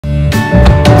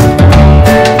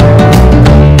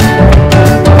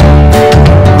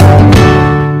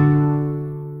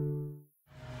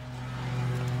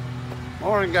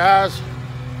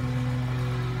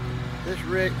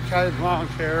Rick, Kaleb Lawn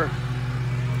Care.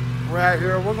 We're out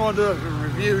here. We're going to do a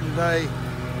review today.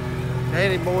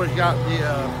 Danny boy's got the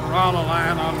Piranha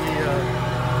line on the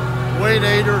weed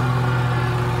eater,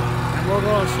 and we're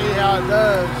going to see how it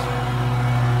does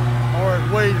or it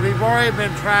weeds. We've already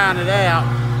been trying it out,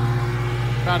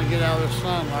 trying to get out of this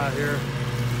sunlight here.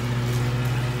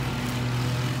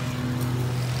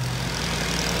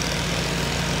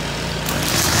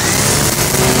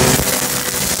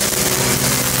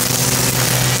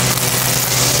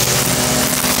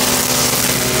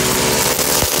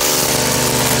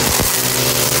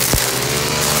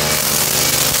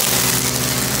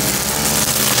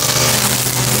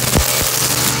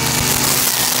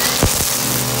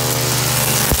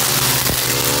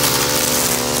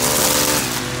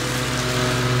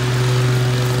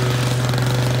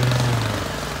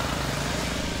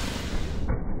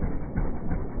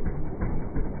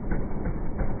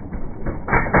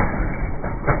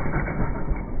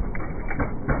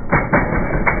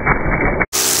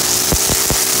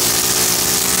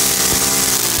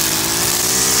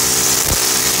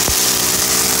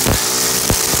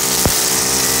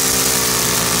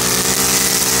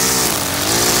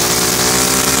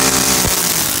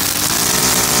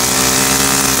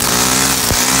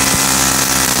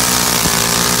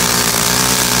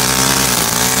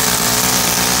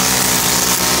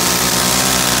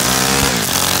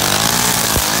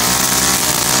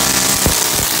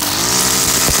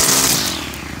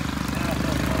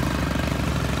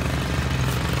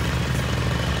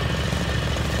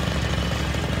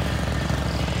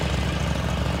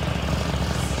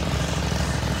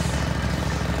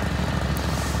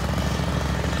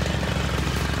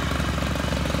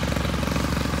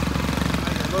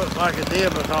 Looks like it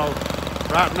did, because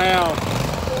right now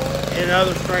any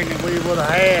other string that we would have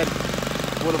had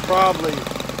would have probably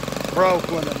broke,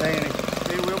 wouldn't it, Danny?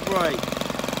 It will break.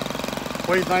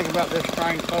 What do you think about this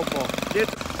string so far?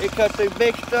 It cut through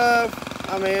big stuff.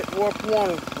 I mean, it worked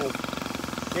wonderful.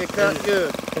 It cut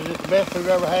good. Is it the best we've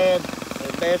ever had?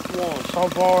 The best one So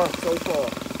far? so far.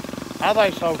 I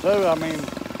think so too. I mean,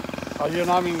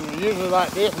 usually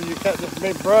like this, when you cut this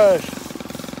big brush,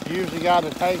 you usually got to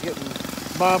take it and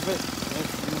bump it.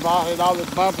 It always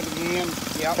bump it again.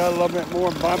 Yep. Cut a little bit more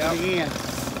and bump it again.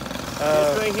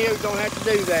 This thing here, we don't have to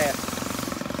do that.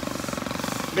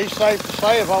 Be safe to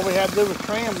say if all we had to do was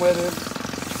trim with it,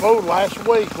 spooled last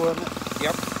week, wasn't it?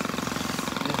 Yep.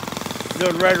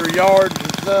 Doing regular yards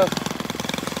and stuff.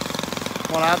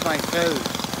 What I think too.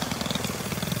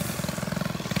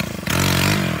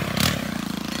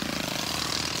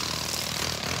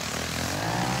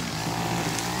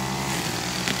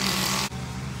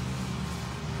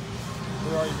 We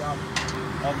already got it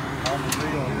on the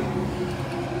reel here.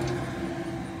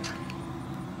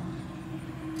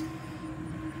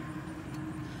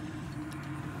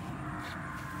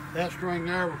 That string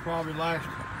there will probably last.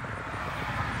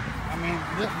 I mean,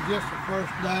 this is just the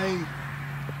first day,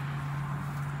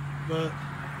 but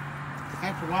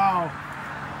after a while,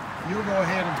 you'll go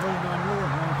ahead and put it on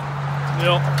yours, won't you?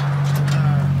 Yep.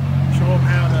 Show them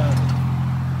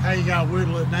how you gotta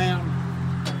whittle it down.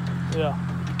 Yeah.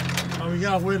 Oh, you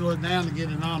gotta whittle it down to get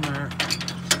it on there.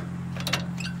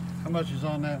 How much is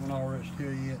on that one already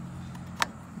still yet?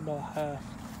 About half.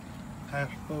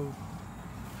 Half spool.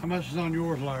 How much is on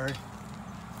yours, Larry?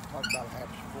 About a half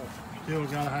spool. Still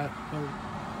got a half spool.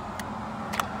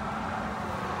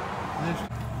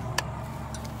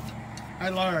 Hey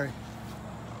Larry,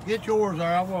 get yours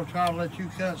there. I'm gonna try to let you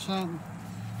cut something.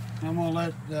 I'm gonna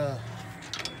let,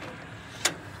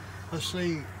 let's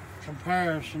see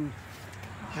comparison,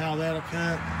 how that'll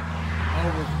cut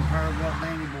over compared to what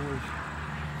Danny boys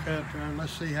cut there.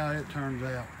 Let's see how it turns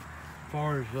out as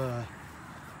far as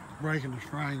breaking the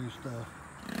string and stuff.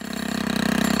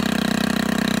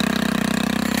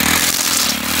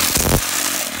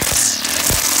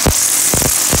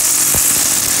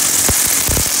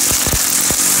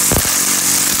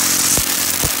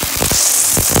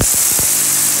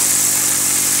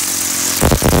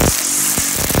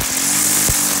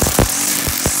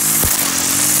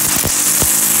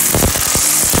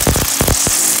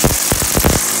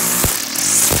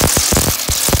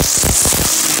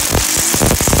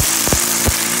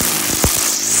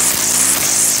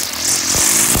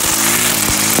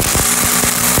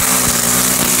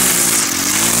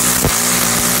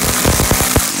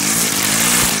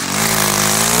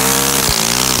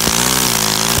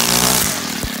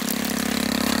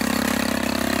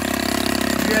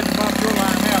 You had to bump your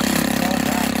line out one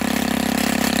time.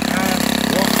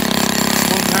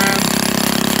 One time.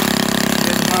 You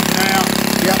had to bump it out.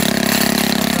 Yep.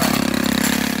 Okay.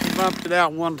 He bumped it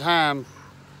out one time,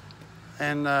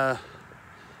 and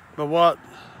But what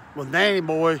with Danny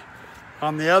Boy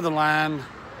on the other line,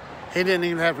 he didn't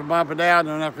even have to bump it out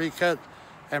enough. He cut,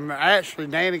 and actually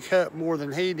Danny cut more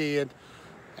than he did,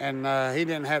 and he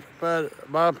didn't have to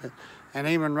bump it. And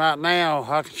even right now,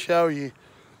 I can show you,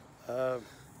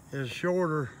 it's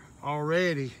shorter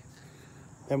already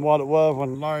than what it was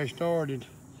when Larry started,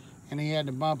 and he had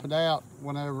to bump it out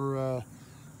whenever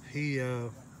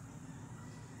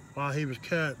while he was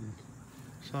cutting.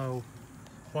 So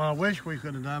what I wish we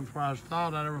could have done before I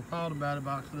thought I never thought about it,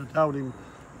 but I could have told him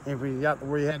if he got to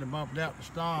where he had to bump it out to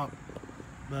stop.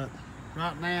 But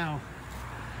right now,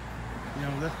 you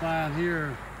know, this line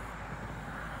here,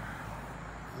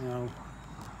 you know,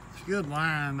 it's a good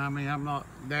line. I mean, I'm not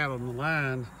doubting the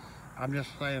line. I'm just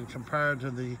saying compared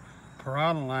to the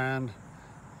Piranha line,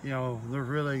 you know, there's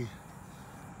really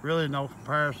no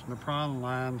comparison. The Piranha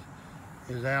line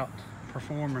is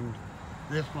outperforming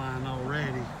this line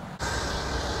already.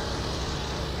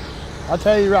 I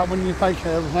tell you right when you think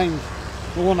everything's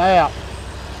going out.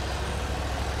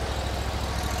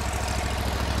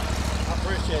 I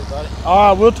appreciate it, buddy. All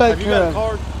right, we'll take Have you care got a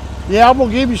card? Yeah, I'm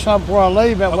gonna give you something before I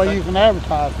leave. That way you can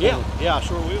advertise. Yeah, yeah, I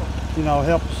sure will. You know,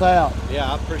 help us out.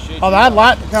 Yeah, I appreciate Oh, you. I'd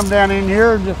like to come down in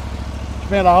here and just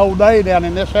spend a whole day down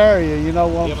in this area. You know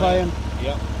what I'm saying?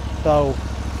 Yep. So.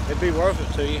 It'd be worth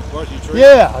it to you, worth your treat.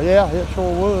 Yeah, it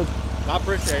sure would. I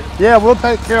appreciate it. Yeah, we'll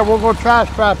take care. We're gonna try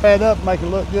to stripe that up and make it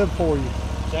look good for you.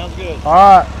 Sounds good. All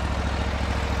right.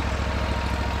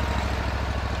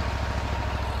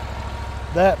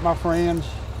 That, my friends,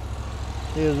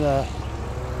 is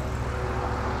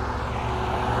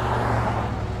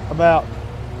about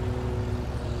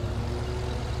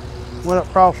went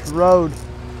across the road,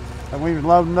 and we was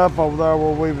loading up over there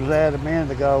where we was at a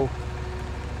minute ago.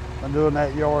 I'm doing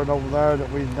that yard over there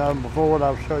that we've done before, and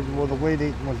I'll show you where the weed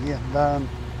eating was getting done.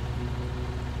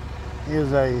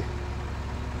 Is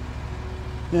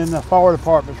in the fire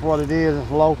department's what it is. It's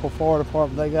a local fire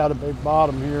department. They got a big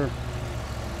bottom here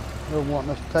they're wanting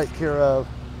us to take care of.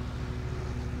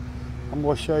 I'm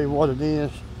going to show you what it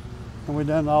is. And we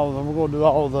done all of them. We're going to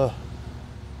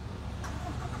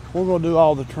do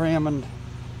all the trimming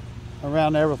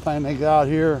around everything they got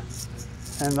here.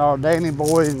 And our Danny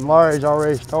Boy and Larry's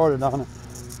already started on it.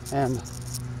 And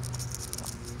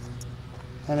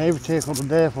they were tickled to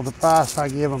death with the price I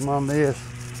give them on this.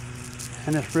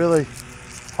 And it's really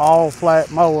all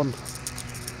flat mowing.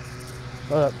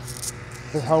 But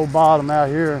this whole bottom out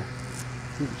here,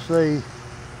 you can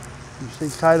see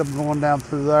Kaleb going down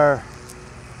through there.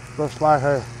 Looks like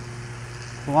a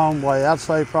long way. I'd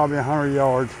say probably 100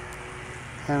 yards.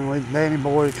 And with Danny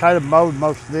Boy, Kaleb mowed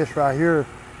most of this right here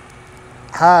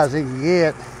high as he can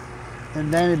get.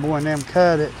 And Danny Boy and them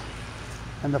cut it.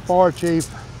 And the fire chief,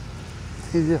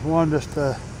 he just wanted us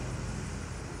to,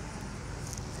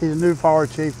 he's a new fire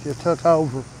chief, just took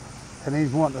over, and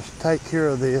he's wanting us to take care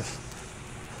of this.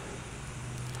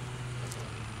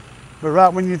 But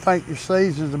right when you think your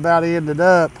season's about ended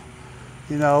up,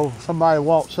 you know, somebody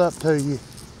walks up to you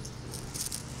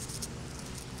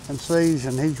and sees,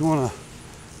 and he's going to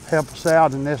help us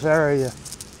out in this area.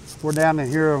 We're down in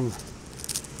here in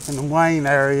the Wayne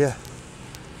area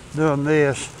doing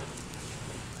this.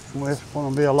 And it's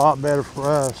going to be a lot better for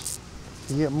us.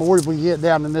 The more we get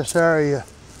down in this area,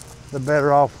 the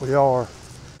better off we are.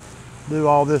 Do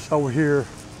all this over here.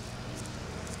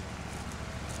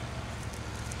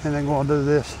 And then going to do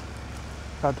this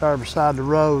right there beside the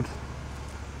road.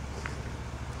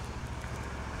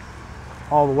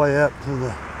 All the way up to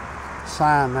the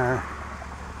sign there.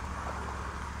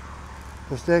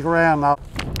 So stick around now.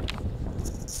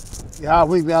 Yeah,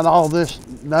 we've got all this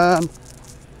done.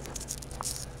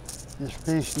 Just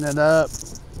finishing it up.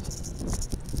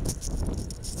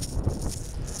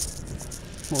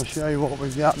 We'll show you what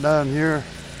we've got done here.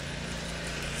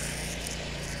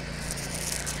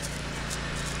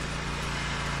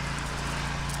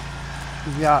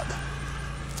 We've got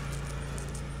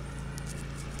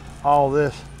all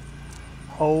this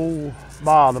whole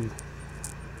bottom,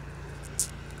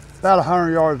 about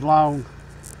 100 yards long.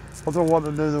 What they want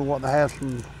to do, they want to have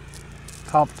some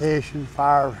competition,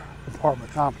 fire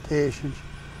department competitions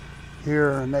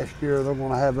here, and next year they're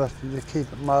going to have us to just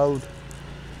keep it mowed.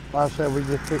 Like I said, we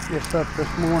just picked this up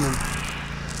this morning,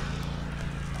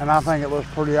 and I think it looks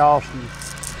pretty awesome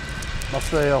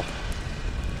myself.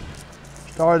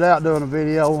 Started out doing a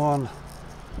video on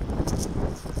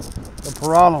the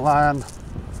Piranha line,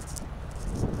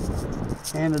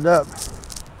 ended up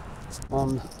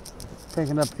on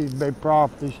picking up these big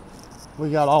properties.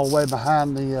 We got all the way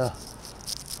behind the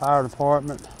fire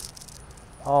department,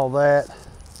 all that.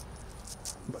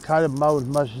 But Kaleb mowed as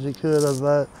much as he could of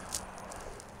that.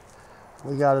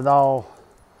 We got it all,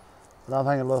 but I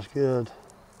think it looks good.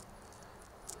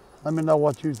 Let me know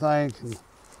what you think. And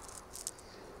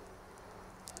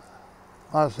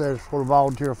like I said, it's for the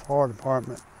volunteer fire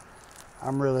department.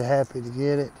 I'm really happy to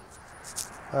get it.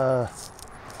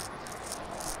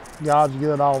 God's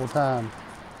good all the time.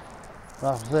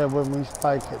 Like I said, when we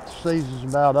think that the season's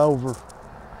about over,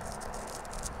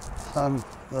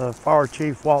 the fire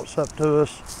chief walks up to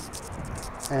us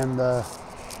and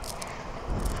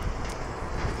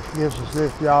gives us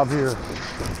this job here.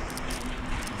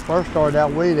 First started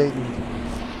out weed eating,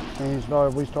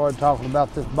 and we started talking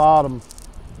about this bottom,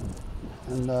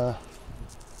 and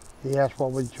he asked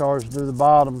what we'd charge to do the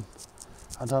bottom.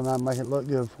 I told him I'd make it look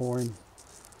good for him,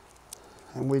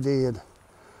 and we did.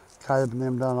 Kaleb and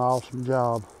them done an awesome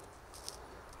job.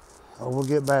 So we'll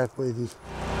get back with you.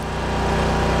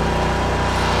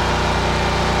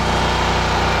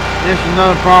 This is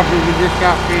another property we just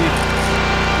got finished.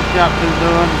 Just got through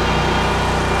doing.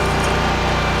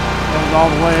 Goes all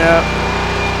the way up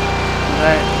to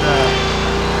that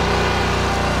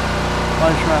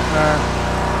place right there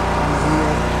on the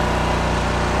hill.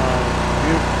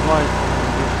 Beautiful place.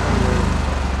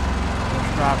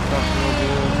 It's striped up real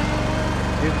good.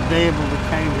 It was the day when we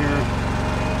came here.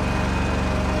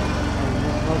 And it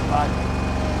just looked like it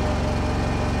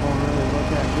don't really look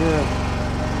that good.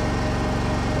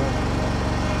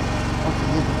 Once you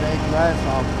get the dead grass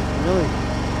off, it's really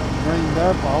greened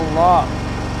up a whole lot.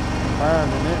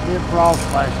 And it did frost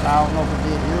last night. I don't know if it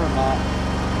did here or not,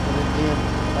 but it did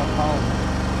up home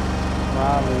where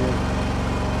I live.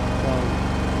 So,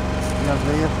 you know,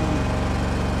 this is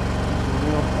a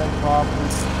real estate property.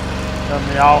 Done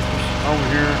the office over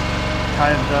here,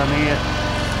 kind of done it.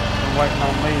 They're waiting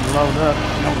on me to load up.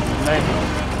 You know, the negative.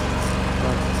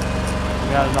 But we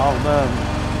got it all done.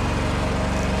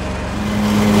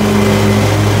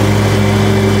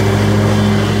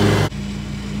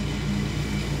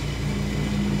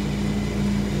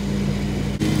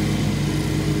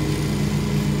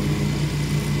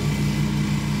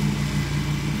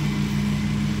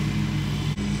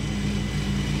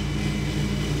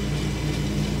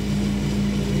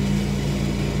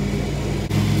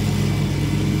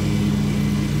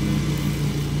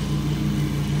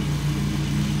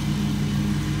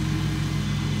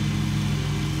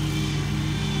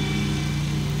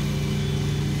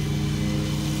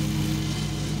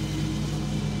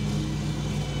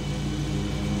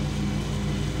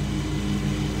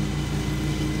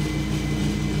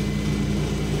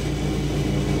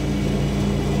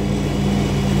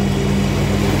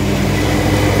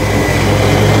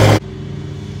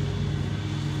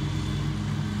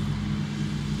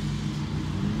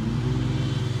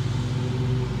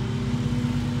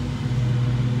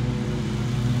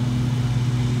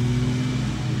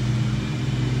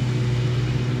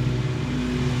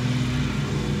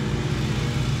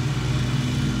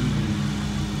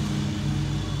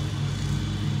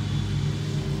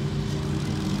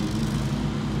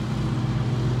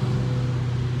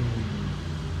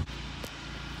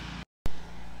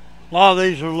 A lot of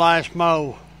these are the last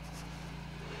mow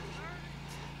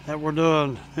that we're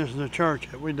doing. This is the church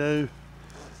that we do.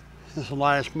 This is the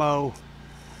last mow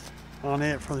on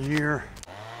it for the year.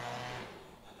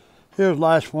 Here's the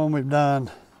last one we've done.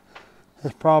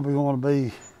 It's probably going to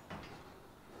be,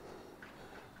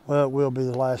 well, it will be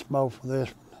the last mow for this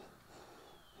one.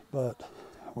 But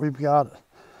we've got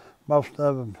most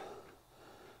of them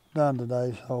done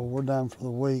today, so we're done for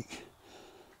the week.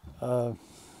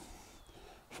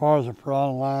 As far as the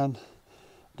piranha line,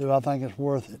 do I think it's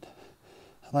worth it?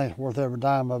 I think it's worth every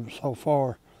dime of it so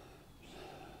far.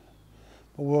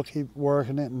 But we'll keep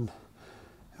working it, and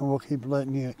we'll keep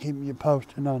keeping you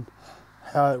posted on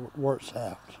how it works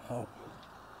out. So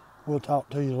we'll talk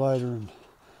to you later, and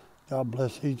God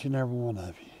bless each and every one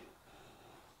of you.